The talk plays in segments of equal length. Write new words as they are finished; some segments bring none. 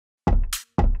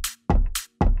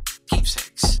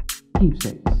Keepsakes.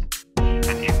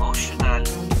 An emotional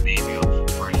video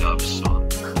for love song.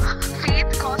 Faith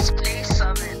cosplay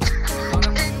summit.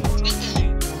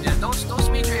 Yeah, those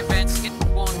major events, it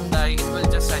won't die. It will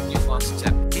just a new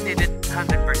concept. He did it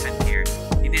 100% here.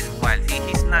 He did it well.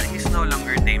 He's no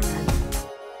longer named.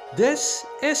 This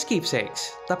is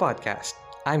Keepsakes, the podcast.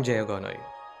 I'm Jay Ogonoy.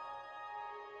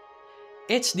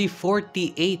 It's the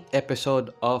 48th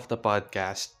episode of the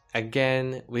podcast.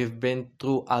 Again, we've been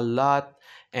through a lot,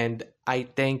 and I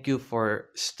thank you for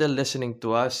still listening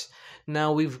to us.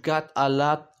 Now, we've got a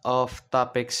lot of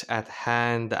topics at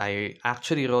hand. I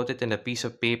actually wrote it in a piece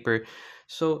of paper.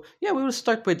 So, yeah, we will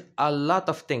start with a lot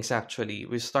of things actually.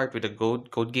 We'll start with the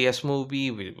Code Geass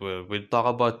movie. We'll talk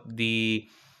about the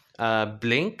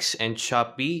Blinks and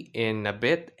Shopee in a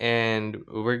bit, and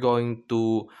we're going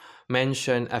to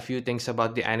mention a few things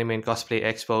about the Anime and Cosplay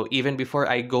Expo even before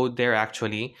I go there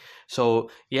actually. So,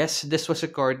 yes, this was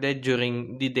recorded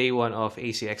during the day one of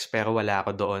ACX pero wala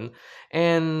ako doon.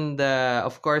 And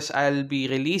of course, I'll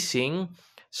be releasing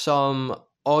some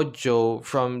audio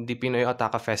from the Pinoy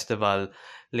Otaku Festival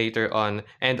later on.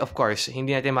 And of course,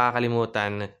 hindi natin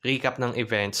makakalimutan recap ng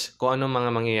events, kung ano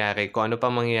mga mangyayari, kung ano pa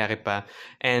mangyayari pa.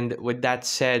 And with that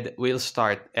said, we'll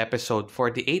start episode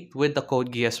 48 with the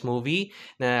Code Geass movie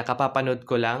na kapapanood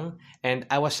ko lang. And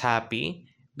I was happy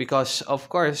because of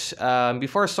course,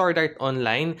 before Sword Art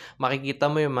Online,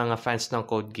 makikita mo yung mga fans ng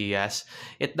Code Geass.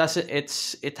 It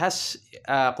has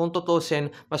kung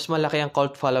tutusin, mas malaki ang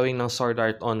cult following ng Sword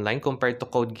Art Online compared to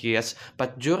Code Geass.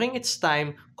 But during its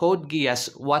time, Code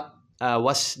Geass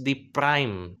was the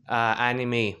prime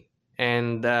anime,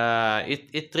 and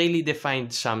it really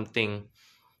defined something.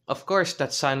 Of course,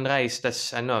 that's Sunrise,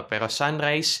 pero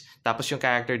Sunrise, tapos yung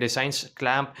character designs,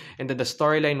 Clamp, and then the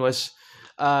storyline was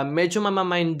medyo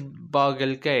mamamind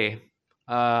boggle ka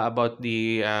about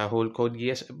the whole Code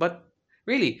Geass. But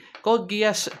really, Code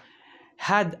Geass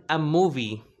had a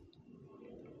movie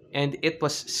and it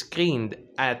was screened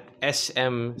at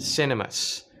SM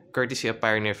Cinemas, courtesy of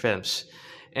Pioneer Films.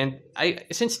 And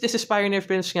since this is Pioneer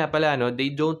Films nga pala, no, they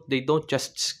don't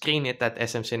just screen it at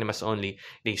SM Cinemas only.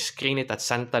 They screen it at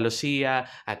Santa Lucia,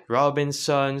 at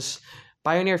Robinsons.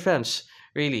 Pioneer Films,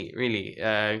 really,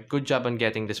 good job on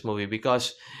getting this movie,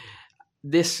 because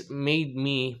this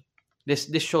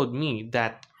showed me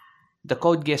that the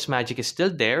Code Geass magic is still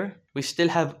there. We still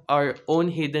have our own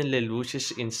hidden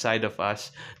Lelouches inside of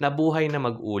us na buhay na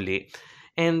mag-uli.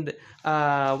 And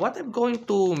what I'm going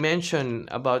to mention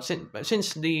about,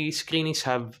 since the screenings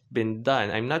have been done,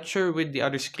 I'm not sure with the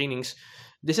other screenings.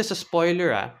 This is a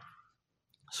spoiler,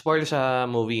 spoiler sa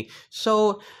movie.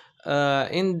 So,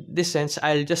 in this sense,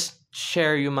 I'll just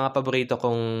share yung mga paborito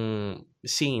kong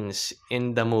scenes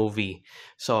in the movie.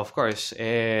 So, of course,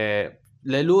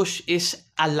 Lelouch is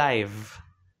alive.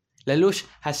 Lelouch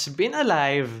has been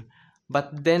alive, but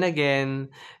then again,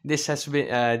 this has been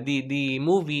the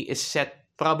movie is set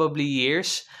probably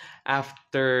years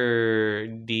after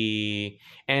the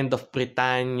end of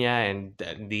Britannia and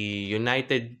the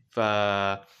United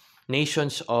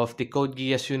Nations of the Code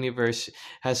Geass universe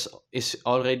is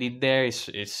already there.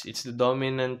 It's the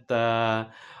dominant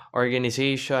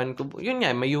organization. Yun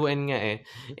nga, may UN nga eh.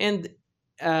 And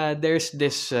there's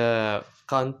this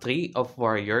country of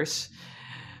warriors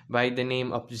by the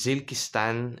name of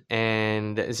Zilkistan,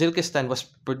 and Zilkistan was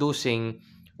producing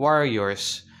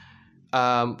warriors,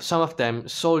 some of them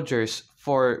soldiers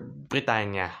for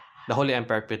Britannia, the Holy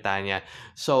Empire of Britannia.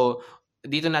 So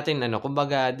dito natin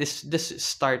kumbaga this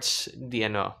starts the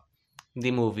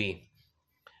movie.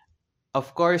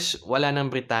 Of course, wala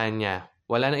nang Britannia,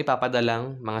 wala nang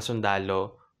ipapadalang mga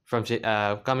sundalo from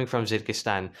coming from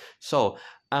Zilkistan. So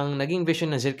ang naging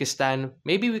vision ng Zilkistan,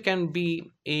 maybe we can be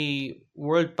a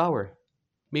world power.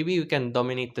 Maybe we can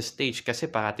dominate the stage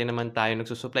kasi parati naman tayo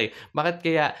nagsusupply. Bakit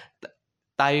kaya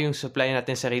tayo yung supply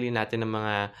natin, sarili natin ng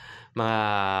mga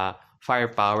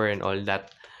firepower and all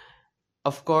that?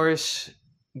 Of course,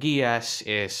 Geass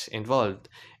is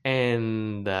involved.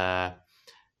 And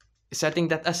setting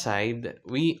that aside,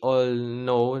 we all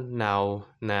know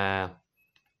now na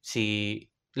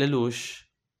si Lelouch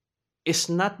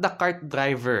is not the cart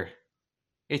driver.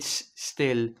 It's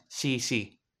still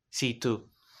C2.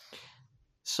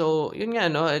 So, yun nga,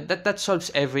 no? That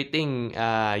solves everything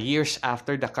years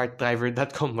after the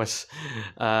cartdriver.com was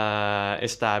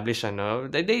established, ano?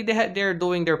 They're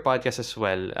doing their podcast as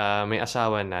well. May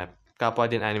asawa na, kapwa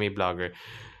din anime blogger.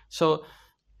 So,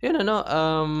 yun,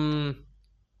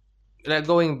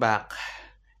 going back,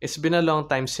 it's been a long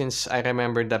time since I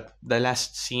remember the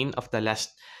last scene of the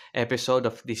last episode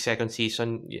of the second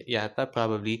season yata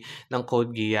probably ng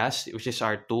Code Geass, which is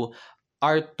R2.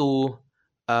 R2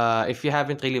 if you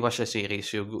haven't really watched the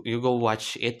series, you go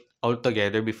watch it all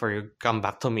together before you come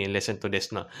back to me and listen to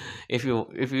this, no? If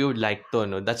you would like to,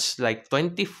 no? That's like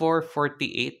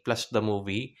 24-48 plus the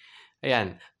movie.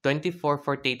 Ayan,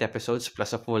 24-48 episodes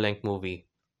plus a full-length movie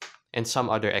and some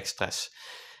other extras.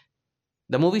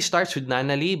 The movie starts with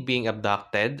Nanali being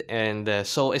abducted, and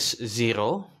so is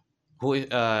Zero,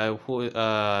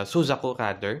 Suzaku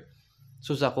rather,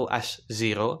 Suzaku as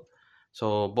Zero.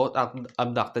 So both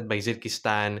abducted by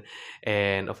Zirkistan,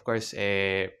 and of course,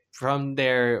 from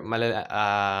there,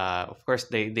 of course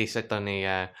they set on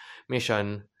a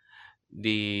mission.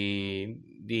 The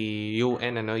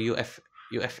UN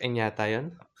UFN yata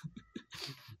yon.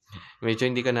 Medyo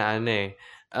hindi ko na ano eh.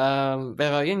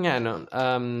 Pero yun nga, no?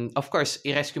 Of course,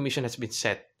 a rescue mission has been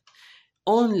set.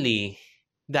 Only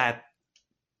that,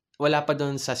 wala pa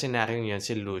doon sa scenario yun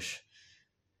si Lush.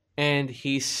 And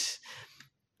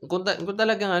kung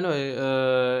talagang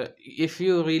if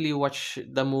you really watch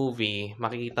the movie,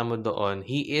 makikita mo doon,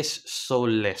 he is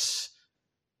soulless.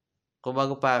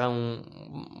 Kumbaga parang,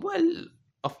 well,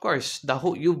 of course,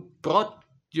 you brought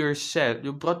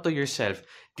to yourself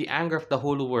the anger of the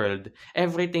whole world.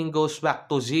 Everything goes back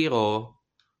to zero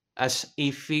as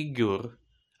a figure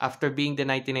after being the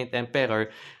 99th emperor.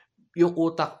 Yung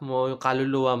utak mo, yung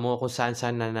kaluluwa mo, kung saan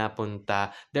na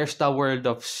napunta. There's the world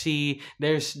of sea.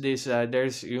 There's this,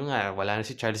 yung wala na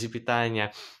si Charles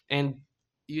Pitanya. And,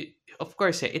 of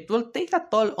course, it will take a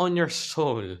toll on your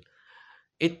soul.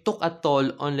 It took a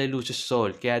toll on Lelouch's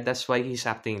soul. Kaya that's why he's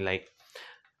acting like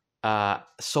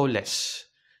soulless.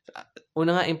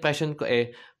 Una nga impression ko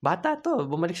bata to.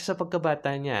 Bumalik siya sa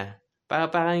pagkabata niya.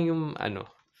 Parang yung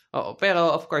Oo,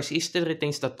 pero of course, he still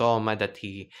retains the trauma that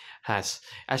he has,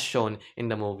 as shown in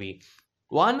the movie.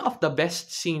 One of the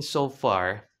best scenes so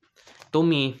far, to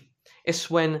me,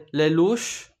 is when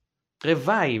Lelouch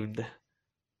revived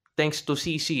thanks to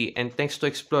CC and thanks to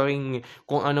exploring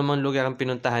kung ano man lugar ang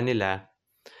pinuntahan nila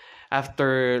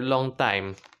after long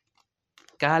time.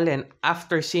 Kalen,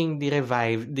 after seeing the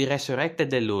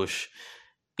resurrected Lelouch,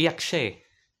 iyak siya.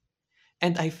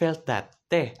 And I felt that.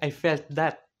 I felt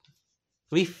that.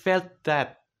 We felt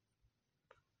that.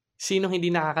 Sinong hindi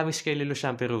nakakamiss kay Lelouch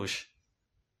Lamperouche?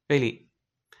 Really?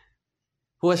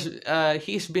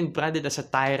 He's been branded as a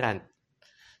tyrant.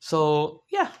 So,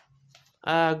 yeah.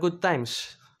 Good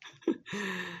times.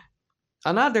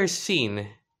 Another scene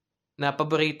na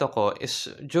paborito ko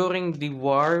is during the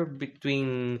war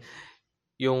between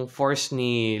yung force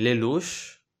ni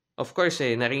Lelouch. Of course,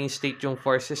 na-reinstate yung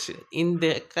forces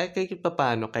kahit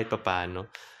papaano.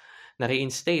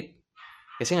 Na-reinstate.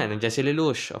 Kasi nga, nandiyan si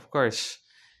Lelouch, of course.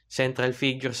 Central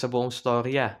figure sa buong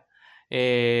storya.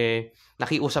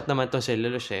 Nakiusap naman tong si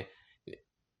Lelouch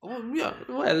Oh, yeah,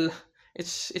 well,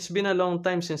 it's been a long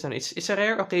time since it's a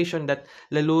rare occasion that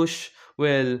Lelouch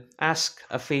will ask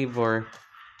a favor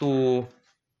to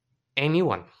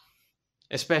anyone.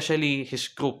 Especially his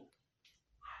group.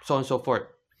 So on and so forth.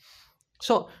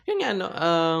 So, yun nga,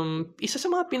 isa sa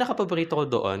mga pinaka-paborito ko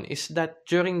doon is that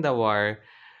during the war,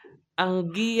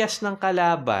 ang Geass ng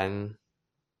kalaban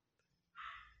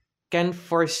can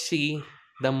foresee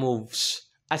the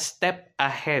moves a step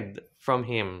ahead from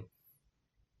him.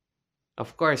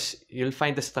 Of course, you'll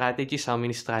find the strategies. How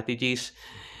many strategies?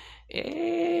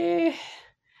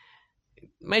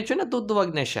 Medyo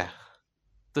natutuwag na siya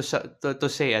to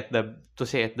say at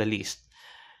the least.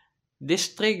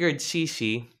 This triggered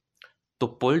CC to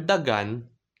pull the gun,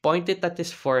 point it at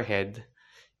his forehead,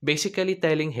 basically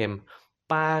telling him,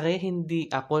 pare, hindi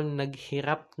ako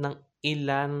naghirap ng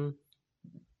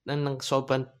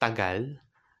sobrang tagal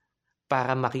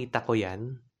para makita ko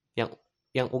yan.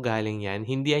 Yung ugaling yan.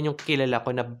 Hindi yan yung kilala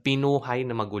ko na binuhay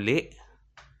na maguli.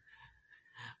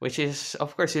 Which is,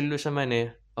 of course, si Luz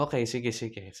naman okay, sige.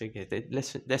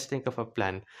 Let's think of a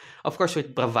plan. Of course,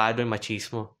 with bravado and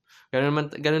machismo.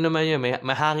 Ganun naman yun.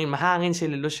 Mahangin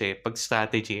si Luz pag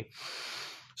strategy.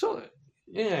 So,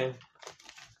 yeah.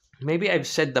 Maybe I've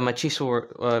said the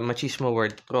machismo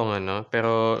word wrong,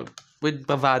 pero with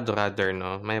bravado rather,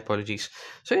 my apologies.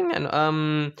 So yun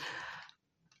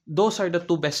those are the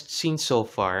two best scenes so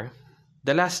far.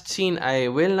 The last scene I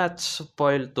will not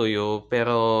spoil to you,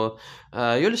 pero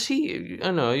you'll see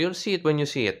it when you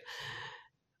see it.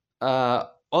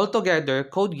 Altogether,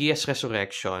 Code Geass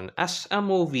Resurrection as a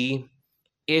movie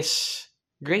is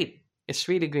great. It's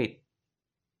really great.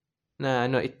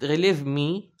 It relieved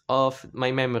me of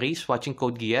my memories watching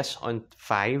Code Geass on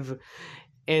 5,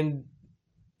 and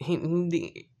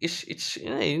hindi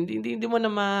mo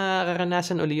na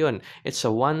mararanasan uli yun. It's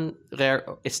that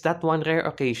one rare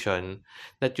occasion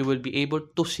that you will be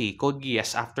able to see Code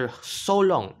Geass after so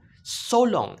long.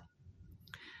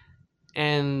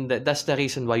 And that's the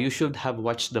reason why you should have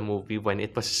watched the movie when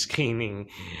it was screening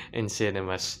in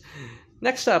cinemas.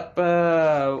 Next up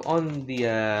on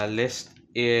the list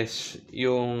is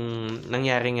yung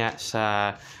nangyari nga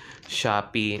sa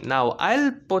Shopee. Now,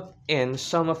 I'll put in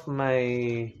some of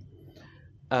my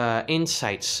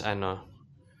insights,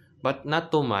 but not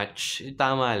too much.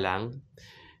 Tama lang.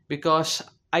 Because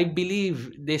I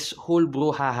believe this whole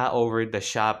brouhaha over the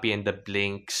Shopee and the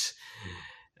Blinks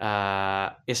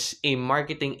is a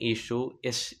marketing issue,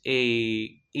 is a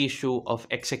issue of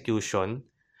execution.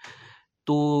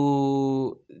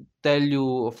 To tell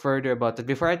you further about it,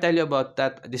 before I tell you about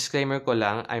that, disclaimer ko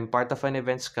lang, I'm part of an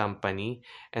events company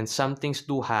and some things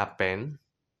do happen.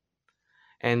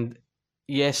 And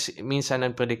yes, minsan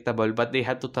unpredictable, but they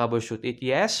had to troubleshoot it.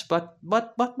 Yes, but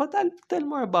I'll tell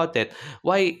more about it.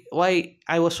 Why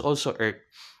I was also irked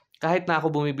kahit na ako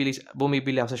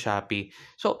bumibili ako sa Shopee.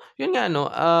 So, yun nga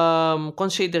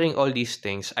considering all these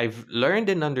things, I've learned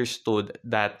and understood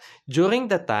that during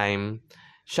the time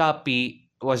Shopee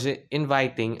was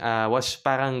inviting, was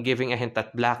parang giving a hint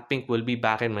that Blackpink will be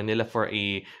back in Manila for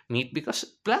a meet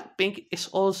because Blackpink is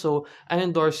also an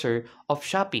endorser of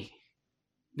Shopee.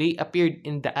 They appeared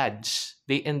in the ads.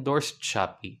 They endorsed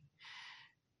Shopee.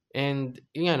 And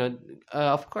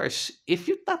of course, if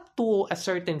you talk to a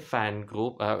certain fan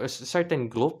group, a certain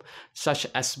group such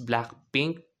as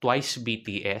Blackpink, Twice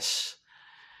BTS,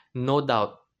 no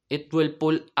doubt it will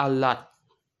pull a lot.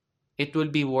 It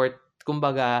will be worth,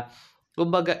 kumbaga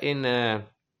in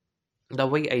the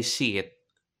way I see it,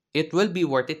 it will be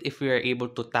worth it if we are able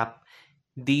to tap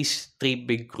these three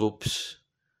big groups.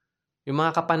 Yung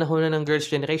mga kapanahonan ng Girls'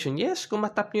 Generation, yes, kung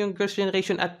matap niyo yung Girls'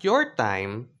 Generation at your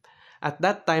time, at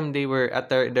that time they were at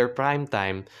their prime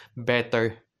time,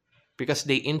 better because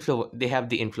they have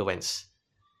the influence.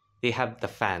 They have the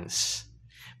fans.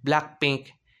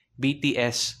 Blackpink,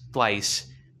 BTS, Twice,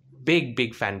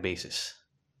 big fan bases.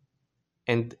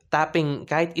 And tapping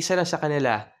kahit isa lang sa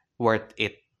kanila, worth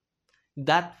it.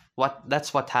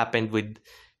 That's what happened with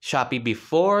Shopee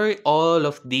before all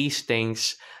of these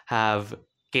things have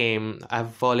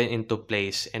fallen into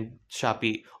place and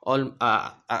Shopee all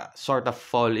sort of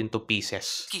fall into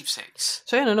pieces. Keepsakes.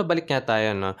 So balik nga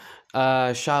tayo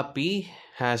Shopee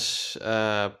has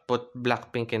put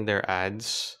Blackpink in their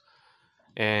ads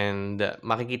and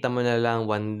makikita mo na lang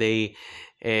one day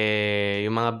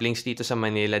yung mga Blinks dito sa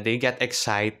Manila, they get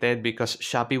excited because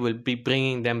Shopee will be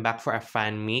bringing them back for a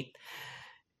fan meet.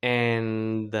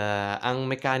 And ang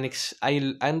mechanics,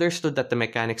 I understood that the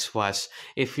mechanics was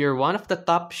if you're one of the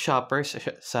top shoppers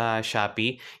sa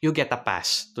Shopee, you get a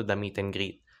pass to the meet and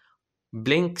greet.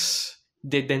 Blinks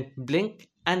didn't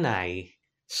blink an eye.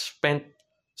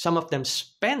 Some of them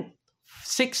spent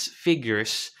six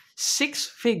figures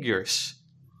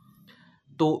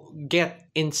to get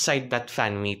inside that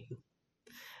fan meet.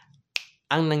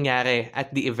 Ang nangyari at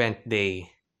the event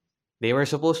day, they were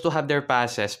supposed to have their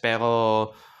passes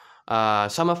pero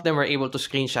some of them were able to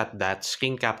screen cap that.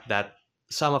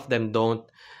 Some of them don't.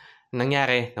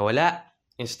 Nangyari, nawala.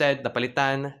 Instead,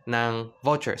 napalitan ng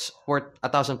vouchers worth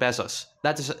 1,000 pesos.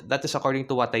 That is according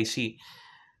to what I see.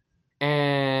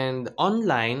 And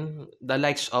online, the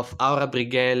likes of Aura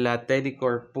Briguela, Teddy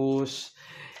Corpus,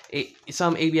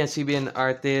 some ABS-CBN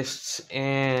artists,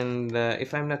 and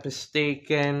if I'm not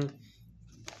mistaken,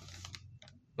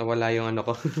 nawala yung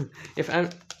ko. If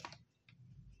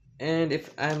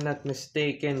I'm not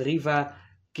mistaken, Riva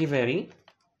Kiveri.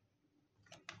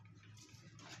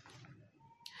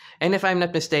 And if I'm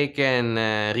not mistaken,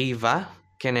 Riva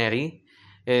Canary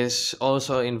is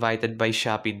also invited by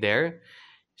Shopee there.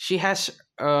 She has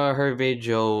her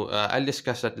video. I'll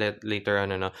discuss that later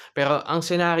on. Pero ang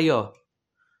scenario,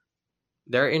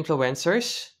 there are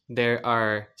influencers, there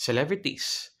are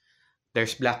celebrities,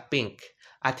 there's Blackpink,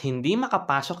 at hindi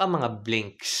makapasok ang mga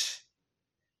Blinks.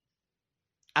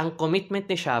 Ang commitment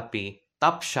ni Shopee,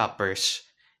 top shoppers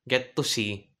get to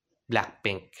see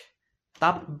Blackpink.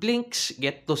 Top Blinks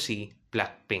get to see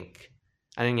Blackpink.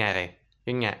 Ano nangyari?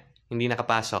 Yun nga, hindi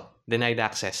nakapasok. Denied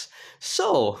access.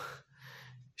 So,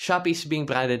 Shopee is being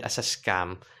branded as a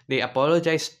scam. They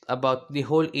apologized about the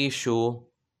whole issue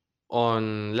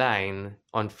online,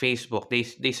 on Facebook.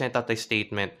 They sent out a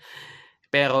statement.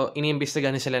 Pero,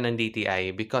 iniimbestigahan sila ng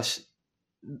DTI because,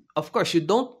 of course, you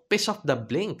don't piss off the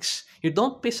Blinks. You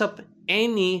don't piss off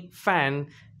any fan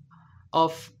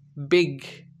of big,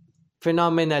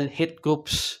 phenomenal hit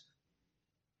groups.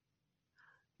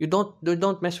 You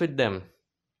don't mess with them.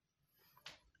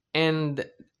 And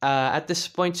at this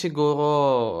point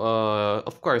siguro,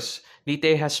 of course,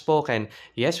 DTI has spoken.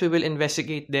 Yes, we will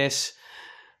investigate this.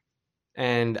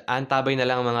 And antabay na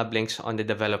lang ang mga blinks on the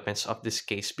developments of this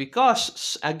case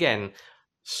because, again,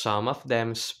 some of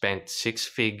them spent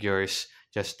 6 figures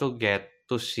just to get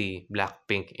to see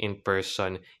Blackpink in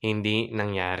person. Hindi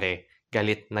nangyari.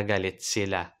 Galit na galit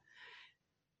sila.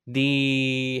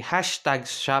 The hashtag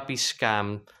Shopee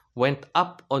scam went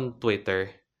up on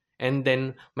Twitter, and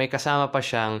then may kasama pa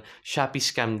siyang Shopee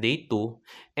scam day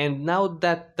 2. And now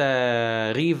that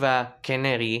Riva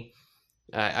Kennery,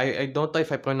 I don't know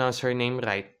if I pronounce her name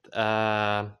right,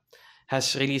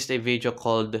 has released a video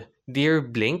called Dear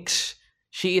Blinks.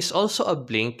 She is also a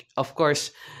Blink. Of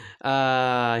course,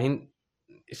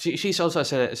 she's also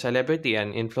a celebrity,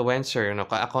 an influencer,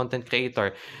 a content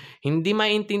creator. Hindi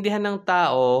maintindihan ng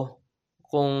tao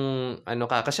kung ano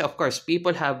ka. Kasi of course,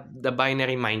 people have the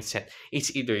binary mindset.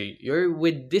 It's either you're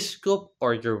with this group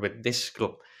or you're with this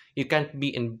group. You can't be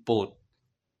in both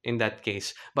in that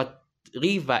case. But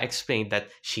Riva explained that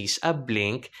she's a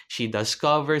Blink, she does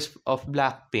covers of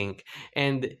Blackpink,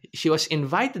 and she was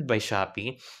invited by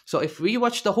Shopee. So if we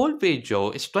watch the whole video,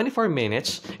 it's 24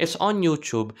 minutes, it's on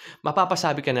YouTube,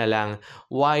 mapapasabi ka na lang,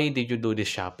 why did you do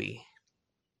this, Shopee?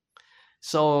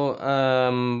 So,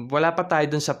 wala pa tayo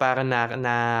dun sa parang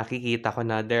nakikita ko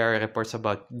na there are reports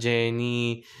about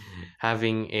Jenny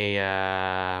having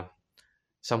a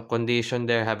some condition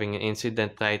there, having an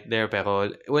incident right there, pero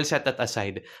we'll set that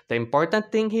aside. The important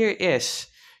thing here is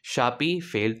Shopee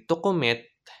failed to commit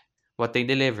what they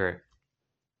deliver,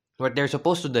 what they're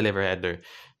supposed to deliver rather.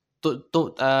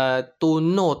 To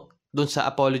note dun sa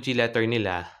apology letter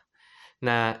nila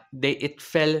na it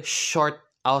fell short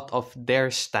out of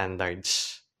their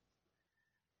standards.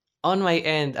 On my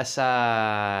end as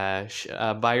a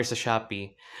buyer sa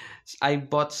Shopee, I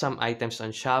bought some items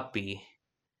on Shopee.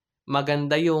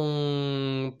 Maganda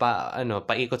yung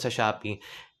paikot sa Shopee.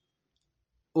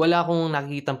 Wala akong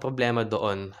nakikitang problema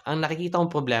doon. Ang nakikita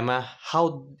kong problema,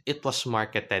 how it was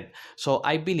marketed. So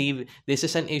I believe this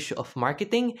is an issue of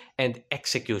marketing and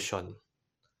execution.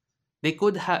 They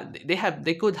could have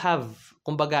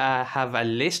kumbaga have a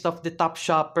list of the top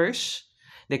shoppers.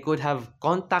 They could have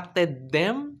contacted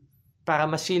them para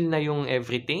masil na yung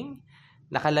everything.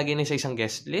 Nakalagay na sa isang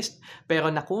guest list,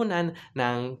 pero nakunan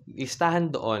ng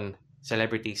listahan doon,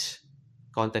 celebrities,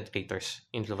 content creators,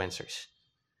 influencers.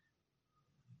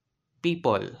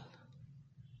 People,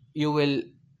 you will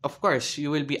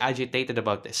be agitated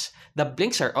about this. The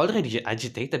Blinks are already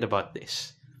agitated about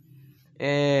this.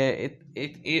 Kahit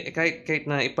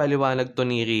na ipaliwanag to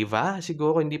ni Riva,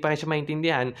 siguro hindi pa rin siya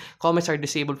maintindihan. Comments are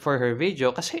disabled for her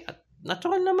video kasi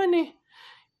natural naman eh.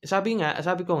 Sabi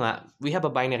ko nga, we have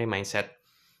a binary mindset.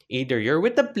 Either you're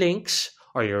with the Blinks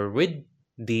or you're with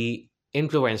the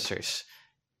influencers.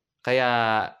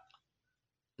 Kaya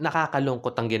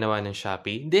nakakalungkot ang ginawa ng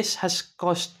Shopee. This has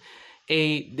caused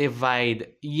a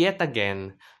divide yet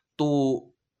again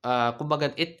to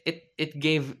kumbaga it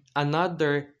gave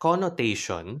another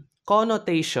connotation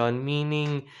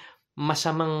meaning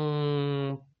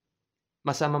masamang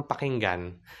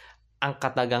pakinggan ang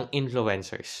katagang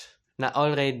influencers na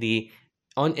already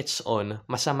on its own,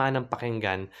 masama ng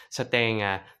pakinggan sa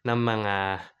tenga ng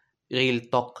mga real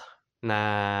talk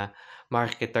na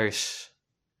marketers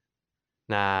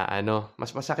na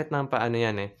mas masakit na paano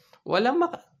yan eh.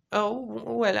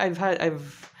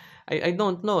 I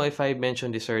don't know if I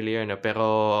mentioned this earlier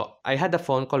pero I had a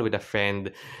phone call with a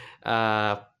friend.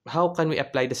 How can we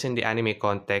apply this in the anime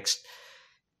context?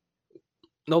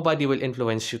 Nobody will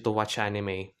influence you to watch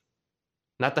anime.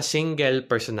 Not a single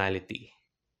personality.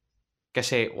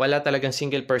 Kasi wala talagang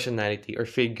single personality or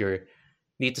figure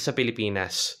dito sa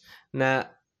Pilipinas na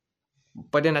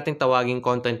pwede nating tawaging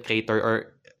content creator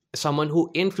or someone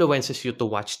who influences you to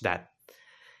watch that.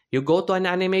 You go to an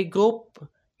anime group,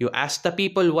 you ask the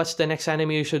people what's the next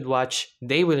anime you should watch,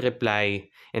 they will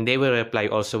reply, and they will reply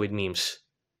also with memes.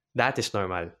 That is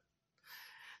normal.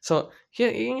 So,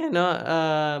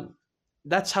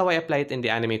 that's how I apply it in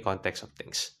the anime context of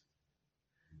things.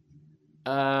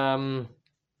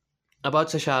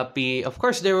 About sa Shopee, of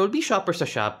course, there will be shoppers sa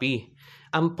Shopee.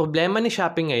 Ang problema ni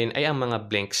Shopee ngayon ay ang mga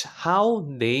Blinks, how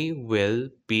they will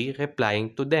be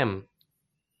replying to them.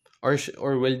 Or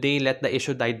will they let the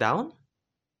issue die down?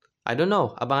 I don't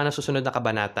know. Abangan ang susunod na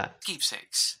kabanata.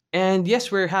 Keepsakes. And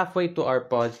yes, we're halfway to our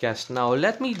podcast now.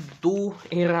 Let me do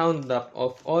a roundup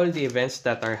of all the events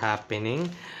that are happening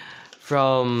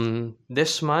from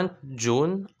this month,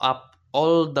 June, up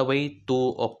all the way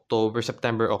to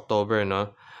September, October,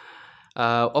 no?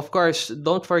 Of course,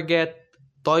 don't forget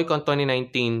ToyCon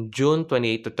 2019, June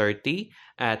 28 to 30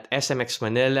 at SMX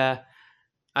Manila.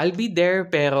 I'll be there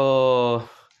pero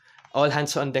all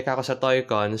hands on deck ako sa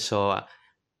ToyCon, so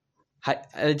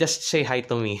I'll just say hi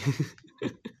to me.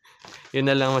 Yun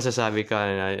na lang masasabi ko.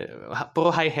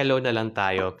 Puro hi, hello na lang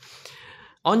tayo.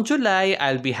 On July,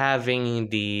 I'll be having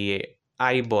the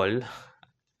eyeball.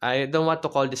 I don't want to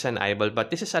call this an eyeball, but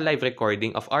this is a live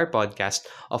recording of our podcast,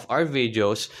 of our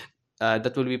videos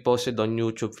that will be posted on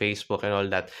YouTube, Facebook, and all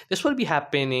that. This will be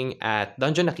happening at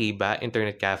Dungeon Akiba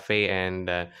Internet Cafe, and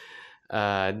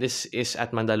this is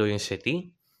at Mandaluyong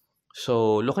City.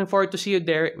 So, looking forward to see you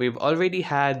there. We've already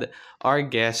had our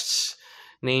guests,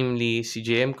 namely si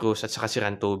JM Cruz at saka si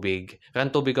Rantubig.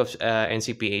 Rantubig of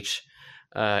NCPH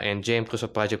and JM Cruz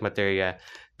of Project Materia.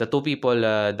 The two people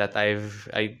that I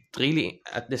really,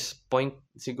 at this point,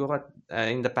 siguro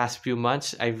in the past few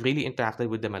months, I've really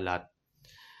interacted with them a lot.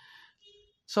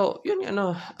 So, yun,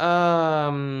 ano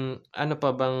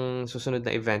pa bang susunod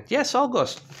na event? Yes,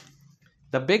 August.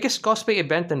 The biggest cosplay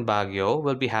event in Baguio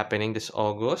will be happening this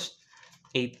August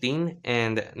 18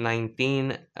 and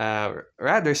 19,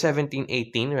 17,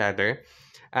 18 rather,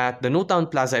 at the Newtown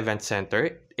Plaza Event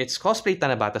Center. It's Cosplay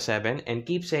Tanabata 7 and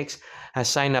Keepsakes has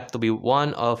signed up to be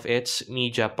one of its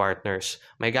media partners.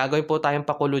 May gagawin po tayong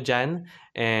pakulo dyan,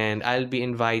 and I'll be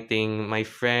inviting my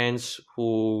friends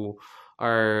who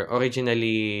are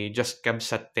originally just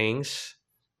Kabsat things.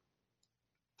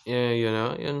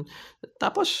 Yun.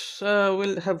 Tapos,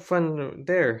 we'll have fun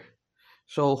there.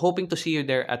 So, hoping to see you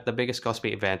there at the biggest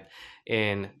cosplay event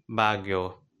in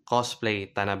Baguio, Cosplay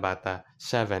Tanabata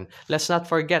 7. Let's not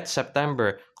forget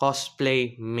September,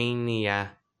 Cosplay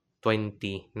Mania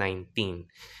 2019.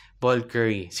 Bold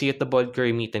Curry. See you at the Bold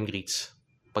Curry meet and greets.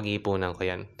 Pag-iipunan ko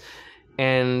yan.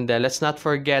 And let's not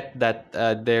forget that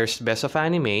there's Best of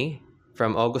Anime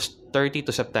from August 30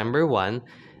 to September 1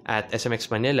 at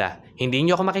SMX Manila. Hindi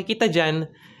nyo ako makikita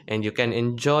dyan, and you can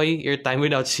enjoy your time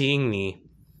without seeing me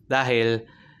dahil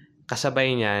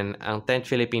kasabay niyan ang 10th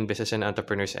Philippine Business and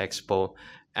Entrepreneurs Expo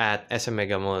at SM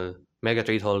Mega Mall, Mega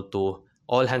Trade Hall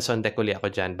 2. All hands on deck uli ako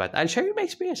dyan, but I'll share my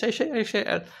experience. I'll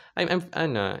share.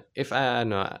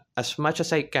 As much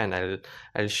as I can,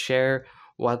 I'll share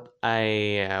what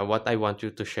I want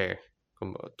you to share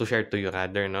to you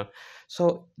rather, no?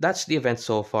 So that's the event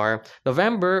so far.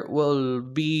 November will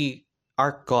be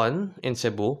ArcCon in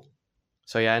Cebu.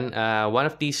 So yan, one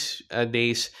of these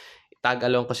days,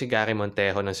 tag-along ko si Gary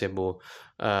Montejo ng Cebu,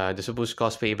 the Cebu's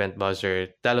Cosplay Event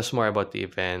Buzzer. Tell us more about the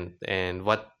event and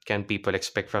what can people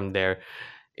expect from there.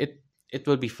 It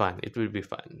will be fun. It will be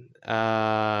fun.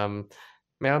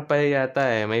 Meron pa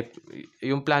yata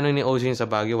yung plano ni Ozin sa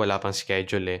Baguio, wala pang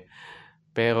schedule eh.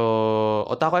 Pero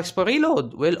Otaku Expo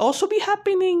Reload will also be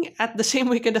happening at the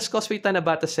same weekend as Cosplay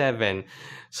Tanabata 7.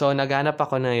 So, naghanap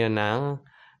ako na yun ng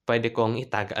pwede kong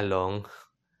itag-along,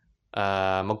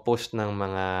 mag-post ng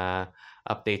mga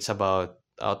updates about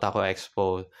Otaku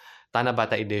Expo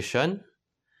Tanabata Edition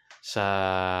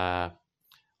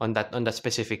on that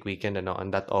specific weekend, on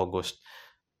that August.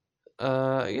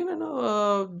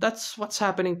 That's what's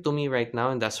happening to me right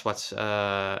now, and that's what's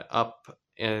up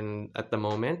at the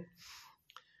moment.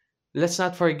 Let's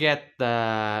not forget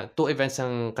the two events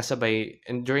ang kasabay.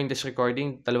 And during this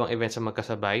recording, dalawang events ang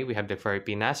magkasabay. We have the Furry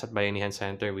Pinas at Bayanihan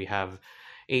Center. We have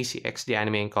ACX, the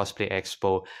Anime and Cosplay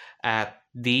Expo, at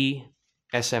the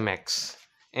SMX.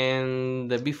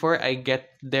 And before I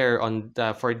get there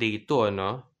for day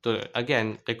 2,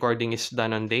 again, recording is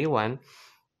done on day 1.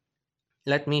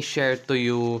 Let me share to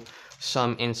you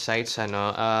some insights.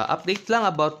 Update lang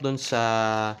about dun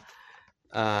sa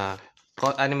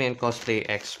Anime and Cosplay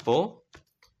Expo.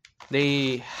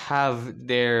 They have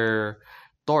their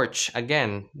torch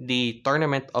again, the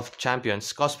Tournament of Champions,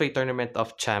 Cosplay Tournament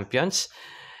of Champions.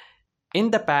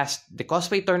 In the past, the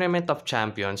Cosplay Tournament of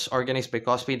Champions, organized by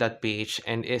cosplay.ph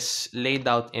and is laid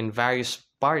out in various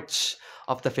parts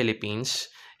of the Philippines,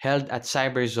 held at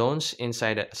cyber zones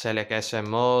inside select SM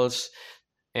malls,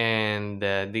 and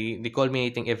the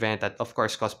culminating event at, of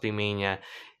course, Cosplay Mania.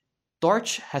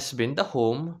 Torch has been the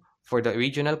home for the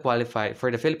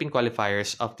Philippine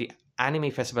qualifiers of the Anime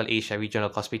Festival Asia Regional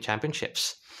Cosplay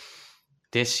Championships.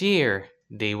 This year,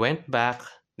 they went back.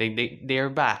 They're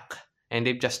back, and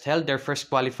they've just held their first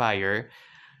qualifier.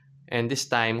 And this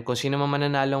time, kung sino man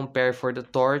mananalong pair for the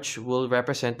torch will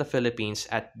represent the Philippines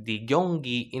at the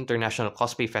Gyeonggi International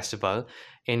Cosplay Festival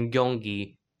in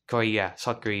Gyeonggi,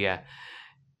 South Korea.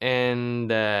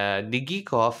 And the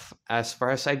Geek-Off, as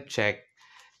far as I've checked,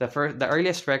 the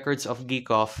earliest records of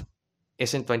Geek-Off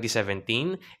is in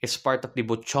 2017. It's part of the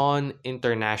Buchon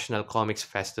International Comics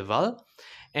Festival.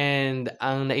 And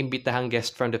ang naimbitahang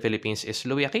guest from the Philippines is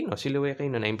Louie Aquino. Si Louie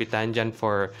Aquino naimbitahan dyan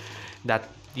for that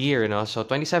year, So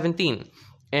 2017.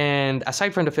 And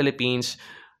aside from the Philippines,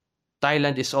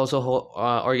 Thailand is also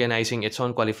organizing its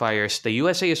own qualifiers. The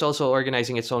USA is also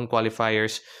organizing its own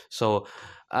qualifiers. So,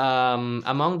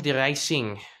 among the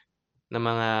rising na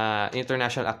mga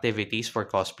international activities for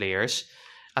cosplayers,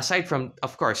 aside from,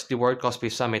 of course, the World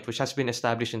Cosplay Summit, which has been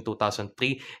established in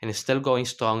 2003 and is still going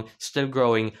strong, still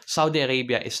growing, Saudi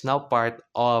Arabia is now part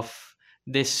of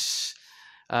this,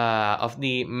 of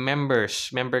the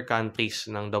member countries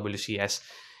ng WCS.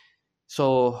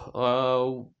 So,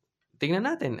 tingnan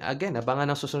natin. Again,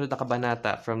 abangan ang susunod na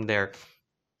kabanata from there.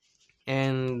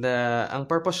 And ang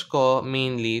purpose ko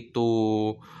mainly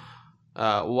to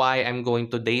why I'm going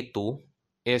to day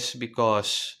 2 is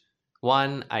because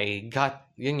one, I got,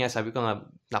 yun nga, sabi ko nga,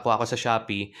 nakuha ko sa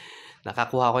Shopee,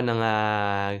 nakakuha ko ng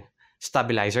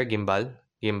stabilizer, gimbal.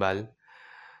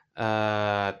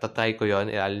 Tatry ko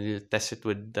yon. I'll test it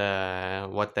with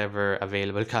whatever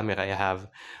available camera I have,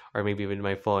 or maybe with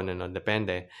my phone,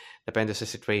 depende sa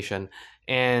situation.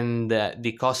 And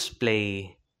the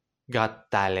cosplay got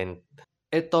talent.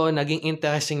 Ito, naging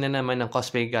interesting na naman ng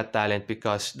Cosplay Got Talent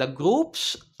because the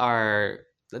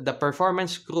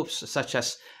performance groups such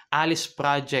as Alice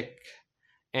Project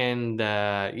and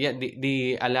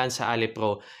the Alliance Ali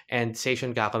Pro and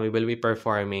Seishun Kakami will be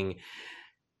performing.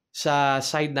 Sa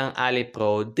side ng Ali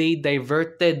Pro, they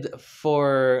diverted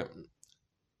for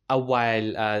a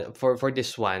while for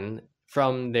this one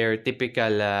from their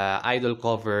typical idol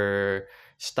cover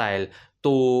style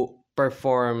to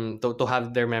perform, to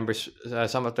have their members,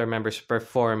 some of their members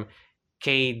perform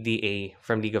KDA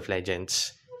from League of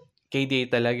Legends. KDA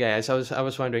talaga. So I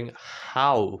was wondering,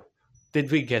 how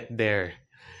did we get there?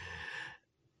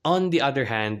 On the other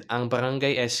hand, ang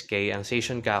Barangay SK, ang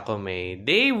Seishun Kakome,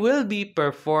 they will be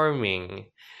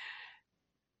performing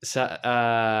sa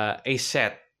a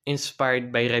set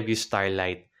inspired by Review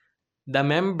Starlight. The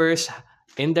members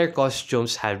in their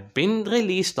costumes have been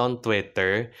released on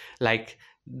Twitter, like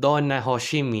Donna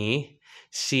Hoshimi,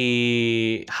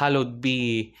 si Hallowed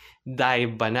Bee, Dai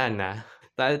Banana.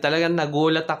 Talagang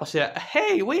nagulat ako siya.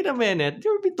 Hey, wait a minute.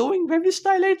 You'll be doing Review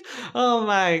Starlight? Oh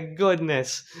my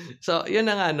goodness. So, yun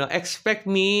na nga, expect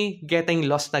me getting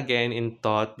lost again in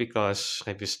thought because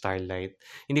Review Starlight.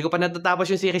 Hindi ko pa natatapos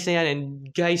yung series na yan. And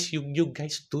guys, you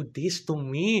guys do this to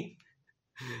me.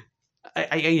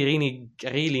 I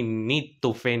really need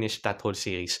to finish that whole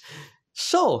series.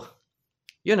 So,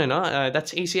 yun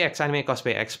that's ACX, Anime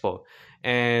Cosplay Expo.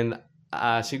 And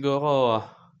siguro,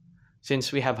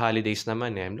 since we have holidays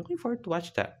naman I'm looking forward to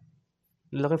watch that.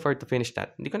 Looking forward to finish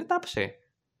that. Hindi ko natapos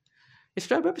It's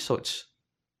 12 episodes.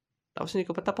 Tapos hindi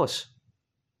ko pa tapos.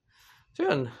 So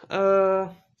yun.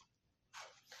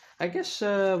 I guess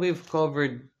we've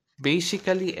covered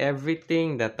basically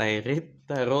everything that I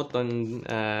wrote on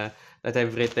that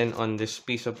I've written on this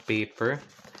piece of paper.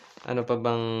 Ano pa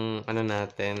bang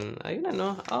natin? Ayun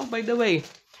Oh, by the way,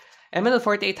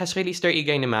 ML48 has released their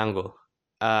Igay ni Mango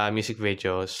music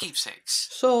videos.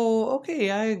 Keepsakes. So, okay,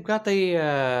 I got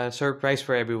a surprise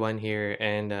for everyone here.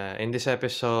 And in this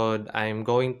episode, I'm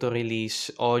going to release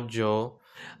audio.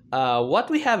 What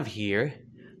we have here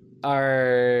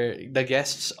are the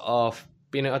guests of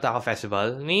Pinoy Otaku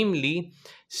Festival. Namely,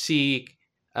 si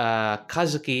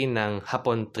Kazuki ng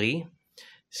Hapon 3,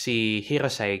 si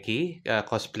Hirosaiki,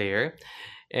 cosplayer.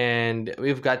 And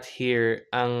we've got here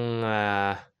ang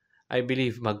I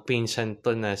believe magpinsan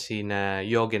to na sina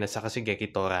Yogen at saka si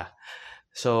Gekitora.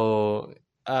 So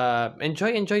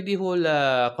enjoy the whole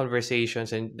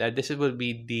conversations, and this will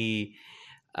be the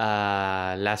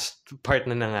last part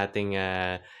na ng ating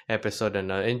episode.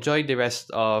 Enjoy the rest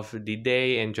of the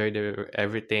day, enjoy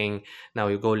everything.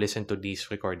 Now you go listen to these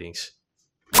recordings.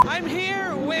 I'm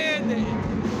here with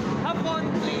Hapon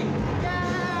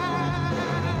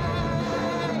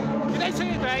 3. Did I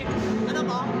say it right? Ano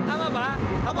mo? Tama ba?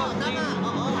 Hapon 3.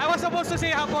 I was supposed to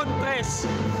say Hapon 3.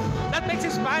 That makes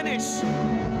it Spanish.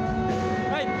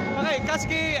 Right. Okay,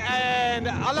 Kazuki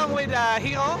and along with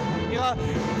Hiro,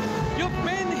 you've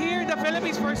been here in the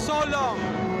Philippines for so long.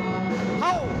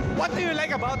 What do you like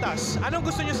about us? Anong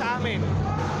gusto nyo sa amin,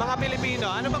 mga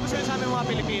Pilipino? Ano ba gusto nyo sa amin, mga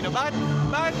Pilipino? Bakit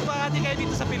parati kayo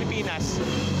dito sa Pilipinas?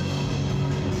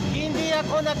 Hindi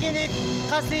ako nakinig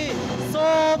kasi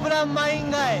sobrang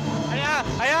maingay.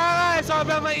 Ayan,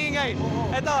 sobrang maingay.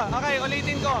 Eto, okay,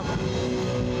 ulitin ko.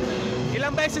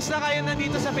 Ilang beses na kayo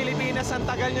nandito sa Pilipinas, ang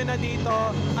tagal nyo na dito.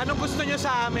 Anong gusto nyo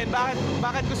sa amin?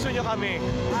 Bakit gusto nyo kami?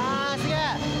 Sige.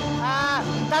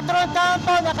 3 taon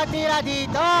po nakatira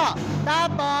dito.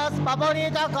 Tapos,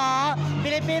 paborito ko,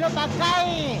 Pilipino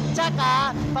pagkain.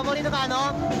 Tsaka, paborito ka,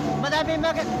 madaming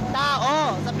mga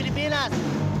tao sa Pilipinas.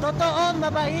 Totoong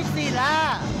mabait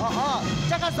sila. Oo.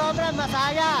 Tsaka sobrang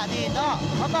masaya dito.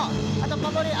 Opo. At ang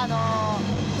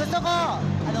gusto ko,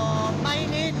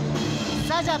 mainit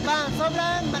sa Japan.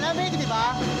 Sobrang malamig, di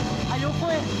ba?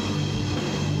 Ayoko eh.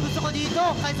 Gusto ko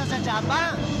dito kaysa sa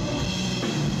Japan.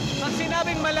 Pag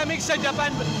sinabing malamig sa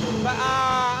Japan,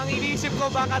 ang iniisip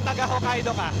ko baka taga Hokkaido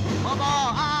ka.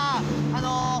 Opo,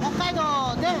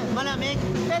 Hokkaido din malamig.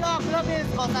 Pero province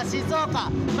ko sa Shizuoka,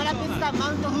 malapit sa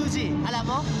Mount Fuji. Alam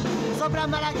mo? Sobrang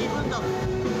malaki bundok.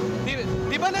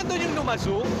 Di ba nandun yung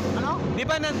Numazu? Ano? Di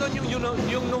ba nandun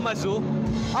yung Numazu?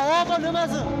 Oo po,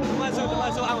 Numazu.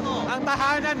 Numazu. Ang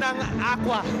tahanan ng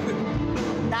Aqua.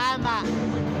 Tama.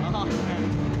 Oo.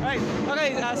 Right.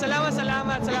 Okay,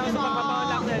 salamat sa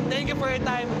pagpapahulak. Thank you for your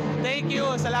time. Thank you.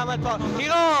 Salamat po.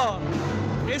 Hiro,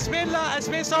 it's been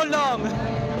so long.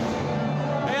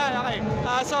 Ayan, okay.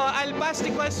 So I'll pass the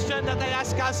question that I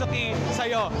asked Kazuki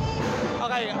sa'yo.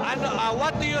 Okay,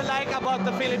 what do you like about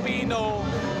the Filipino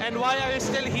and why are you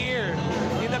still here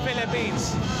in the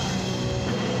Philippines?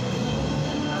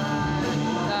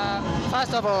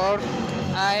 First of all,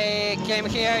 I came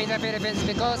here in the Philippines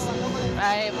because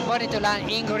I wanted to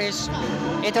learn English.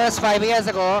 It was 5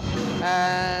 years ago,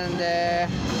 and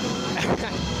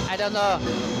I don't know.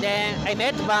 Then I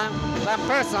met one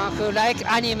person who liked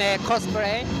anime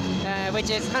cosplay, which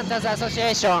is Hunters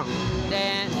Association.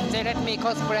 Then they let me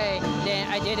cosplay. Then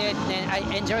I did it. Then I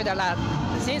enjoyed a lot.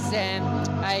 Since then,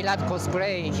 I love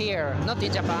cosplay here, not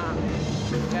in Japan.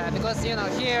 Because here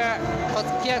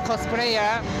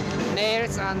cosplayer,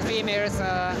 males and females,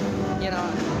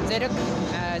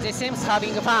 they seem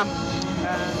having fun.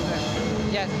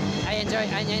 Yes, I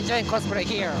enjoy cosplay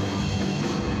here.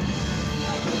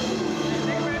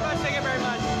 Thank you very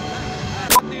much.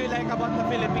 What do you like about the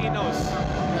Filipinos?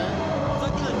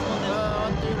 What do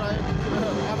you like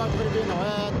about Filipino?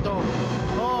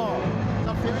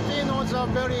 The Filipinos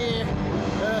are very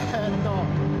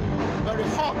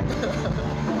hot.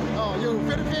 You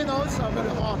Filipinos are very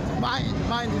hot.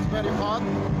 Mine is very hot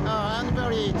and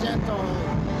very gentle,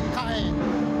 kind.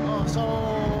 So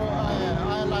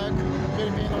I like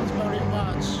Filipinos very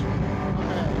much.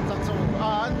 Okay, that's all.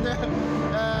 And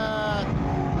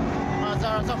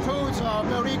the foods are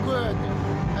very good.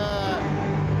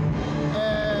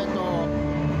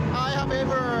 I have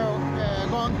ever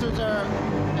gone to the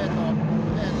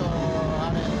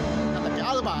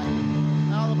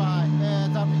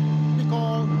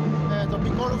the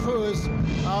pickle foods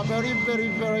are very, very,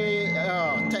 very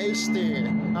tasty,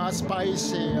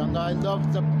 spicy, and I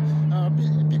love the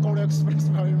pickle express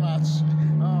very much.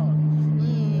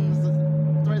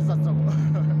 That's all.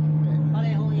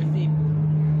 Hi.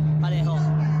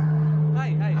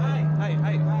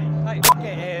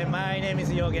 Okay, my name is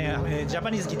Yogen,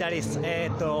 Japanese guitarist.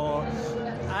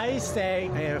 I stay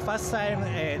first time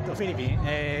to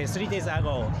Philippines 3 days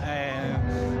ago.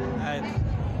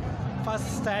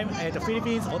 First time at the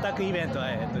Philippines Otaku event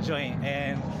to join,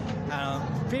 and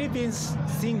Philippines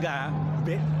singer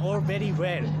all very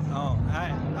well.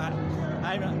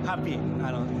 I'm happy.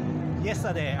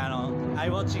 Yesterday I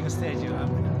watching stage. I'm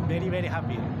very, very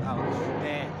happy.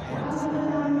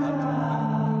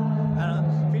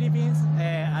 Philippines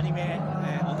anime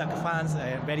otaku fans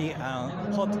very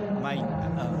hot.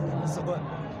 So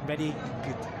very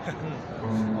good.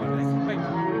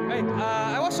 Right.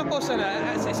 I was supposed to,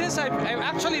 since I've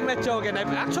actually met Jogan,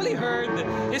 I've actually heard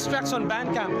his tracks on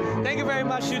Bandcamp. Thank you very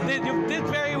much. You did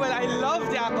very well. I love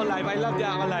the Ako Live.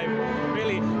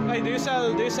 Really. Right, do you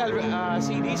sell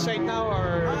CDs right now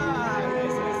or?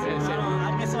 Yes.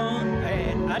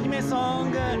 Anime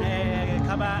song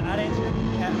cover arrange,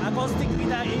 acoustic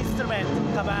guitar instrument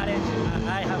cover arrange.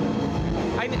 I have.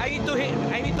 I need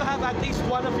to have at least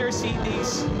one of your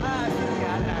CDs.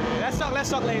 Let's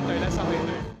talk later.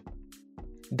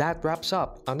 That wraps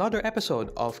up another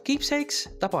episode of Keepsakes,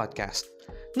 the podcast.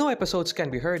 New episodes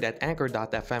can be heard at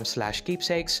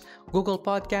anchor.fm/keepsakes, Google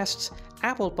Podcasts,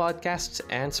 Apple Podcasts,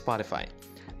 and Spotify.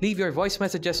 Leave your voice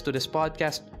messages to this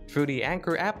podcast through the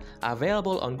Anchor app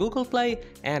available on Google Play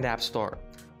and App Store.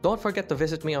 Don't forget to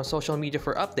visit me on social media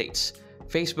for updates.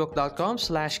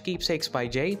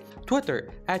 Facebook.com/keepsakesbyj, Twitter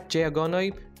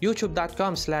 @jayagonoy,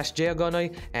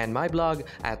 YouTube.com/jayagonoy, and my blog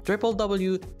at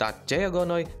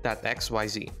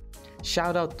www.jayagonoy.xyz.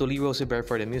 Shout out to Lee Rosie Bear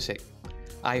for the music.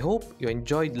 I hope you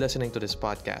enjoyed listening to this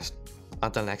podcast.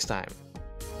 Until next time.